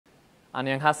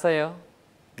안녕하세요.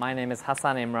 My name is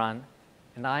Hassan Imran,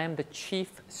 and I am the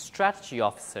Chief Strategy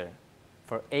Officer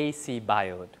for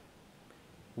ACBiode.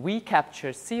 We capture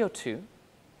CO2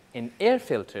 in air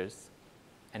filters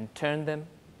and turn them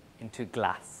into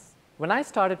glass. When I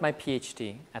started my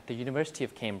PhD at the University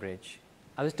of Cambridge,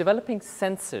 I was developing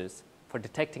sensors for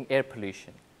detecting air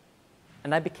pollution,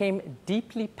 and I became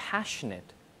deeply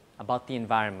passionate about the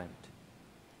environment.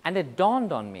 And it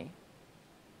dawned on me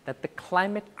that the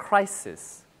climate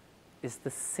crisis is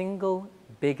the single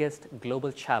biggest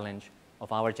global challenge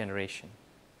of our generation.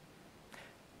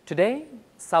 Today,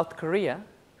 South Korea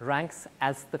ranks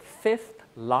as the 5th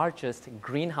largest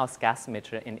greenhouse gas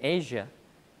emitter in Asia,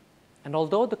 and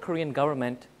although the Korean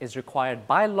government is required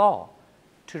by law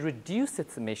to reduce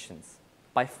its emissions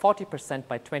by 40%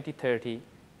 by 2030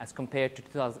 as compared to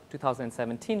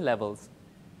 2017 levels,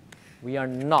 we are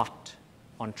not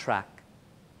on track.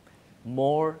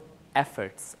 More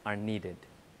efforts are needed.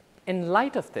 In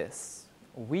light of this,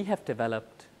 we have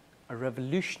developed a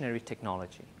revolutionary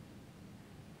technology.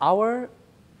 Our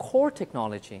core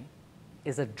technology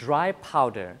is a dry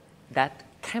powder that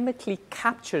chemically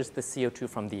captures the CO2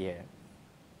 from the air.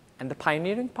 And the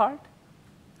pioneering part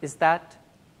is that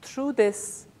through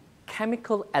this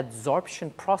chemical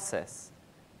adsorption process,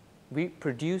 we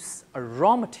produce a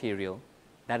raw material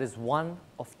that is one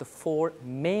of the 4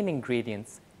 main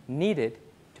ingredients needed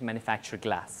to manufacture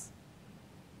glass.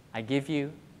 I give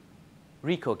you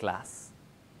Reco Glass,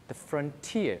 the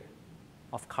frontier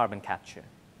of carbon capture.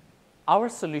 Our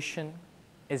solution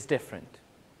is different.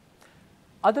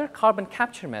 Other carbon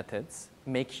capture methods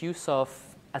make use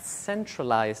of a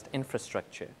centralized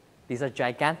infrastructure. These are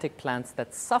gigantic plants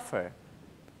that suffer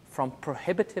from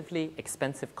prohibitively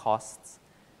expensive costs,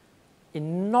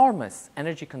 enormous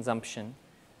energy consumption,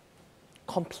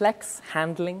 complex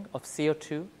handling of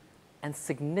CO2, and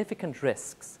significant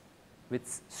risks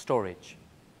with storage.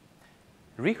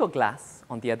 Reco Glass,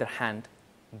 on the other hand,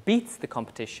 beats the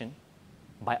competition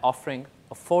by offering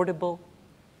affordable,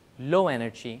 low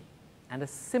energy, and a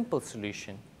simple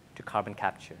solution to carbon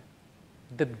capture.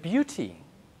 The beauty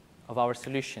of our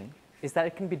solution is that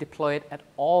it can be deployed at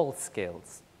all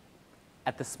scales.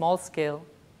 At the small scale,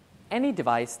 any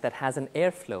device that has an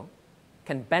airflow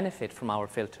can benefit from our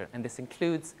filter, and this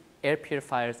includes air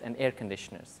purifiers and air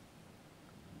conditioners.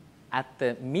 At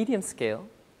the medium scale,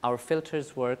 our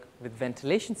filters work with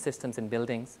ventilation systems in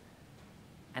buildings,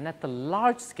 and at the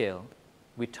large scale,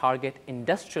 we target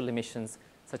industrial emissions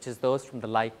such as those from the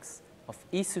likes of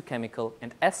ESU Chemical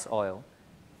and S-Oil,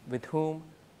 with whom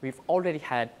we've already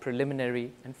had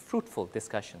preliminary and fruitful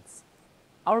discussions.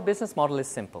 Our business model is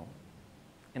simple.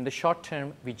 In the short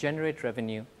term, we generate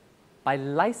revenue by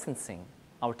licensing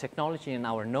our technology and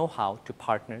our know-how to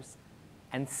partners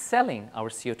and selling our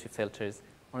CO2 filters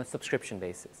on a subscription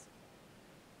basis.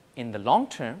 In the long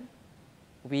term,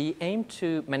 we aim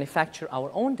to manufacture our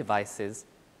own devices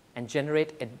and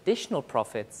generate additional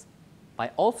profits by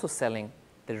also selling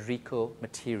the Reco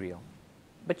material.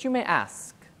 But you may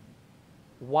ask,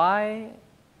 why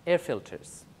air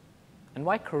filters? And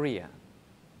why Korea?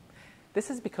 This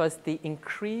is because the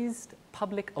increased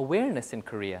public awareness in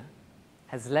Korea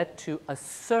has led to a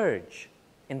surge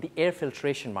in the air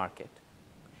filtration market.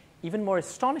 Even more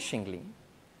astonishingly,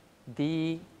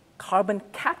 the carbon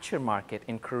capture market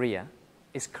in Korea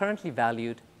is currently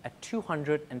valued at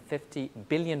 250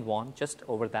 billion won, just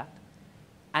over that,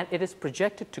 and it is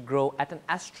projected to grow at an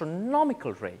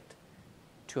astronomical rate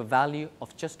to a value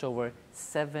of just over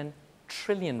 7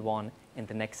 trillion won in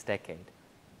the next decade.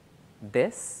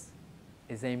 This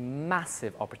is a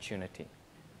massive opportunity.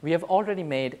 We have already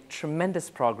made tremendous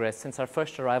progress since our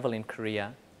first arrival in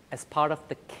Korea as part of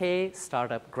the K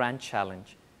Startup Grand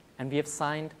Challenge, and we have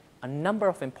signed a number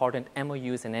of important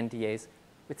MOUs and NDAs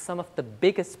with some of the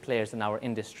biggest players in our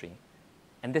industry.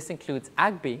 And this includes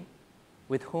ACBi,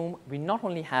 with whom we not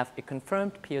only have a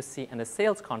confirmed POC and a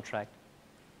sales contract,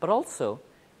 but also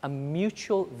a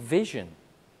mutual vision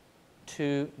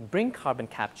to bring carbon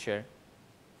capture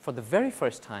for the very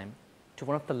first time to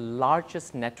one of the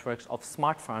largest networks of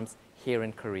smart farms here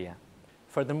in Korea.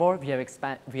 Furthermore, we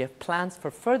have plans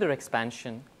for further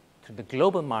expansion to the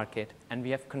global market, and we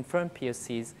have confirmed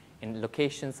POCs in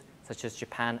locations such as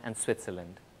Japan and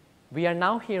Switzerland. We are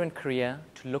now here in Korea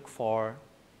to look for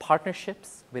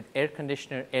partnerships with air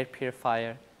conditioner, air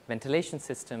purifier, ventilation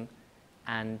system,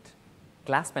 and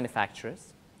glass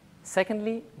manufacturers.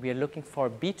 Secondly, we are looking for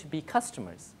B2B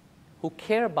customers who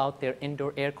care about their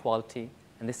indoor air quality,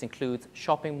 and this includes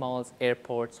shopping malls,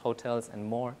 airports, hotels, and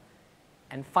more.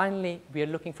 And finally, we are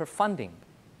looking for funding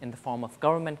in the form of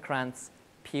government grants,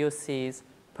 POCs,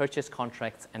 purchase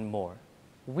contracts, and more.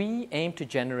 We aim to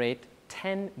generate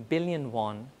 10 billion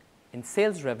won in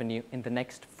sales revenue in the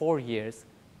next 4 years.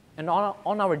 And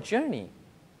on our journey,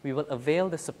 we will avail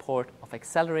the support of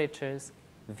accelerators,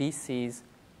 VCs,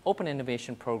 open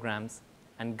innovation programs,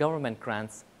 and government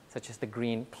grants such as the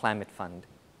Green Climate Fund.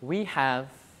 We have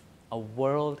a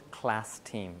world-class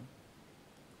team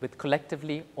with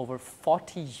collectively over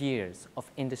 40 years of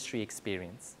industry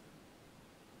experience.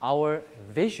 Our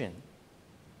vision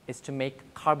is to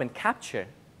make carbon capture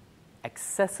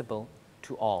accessible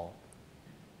to all.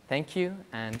 Thank you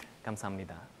and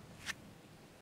감사합니다.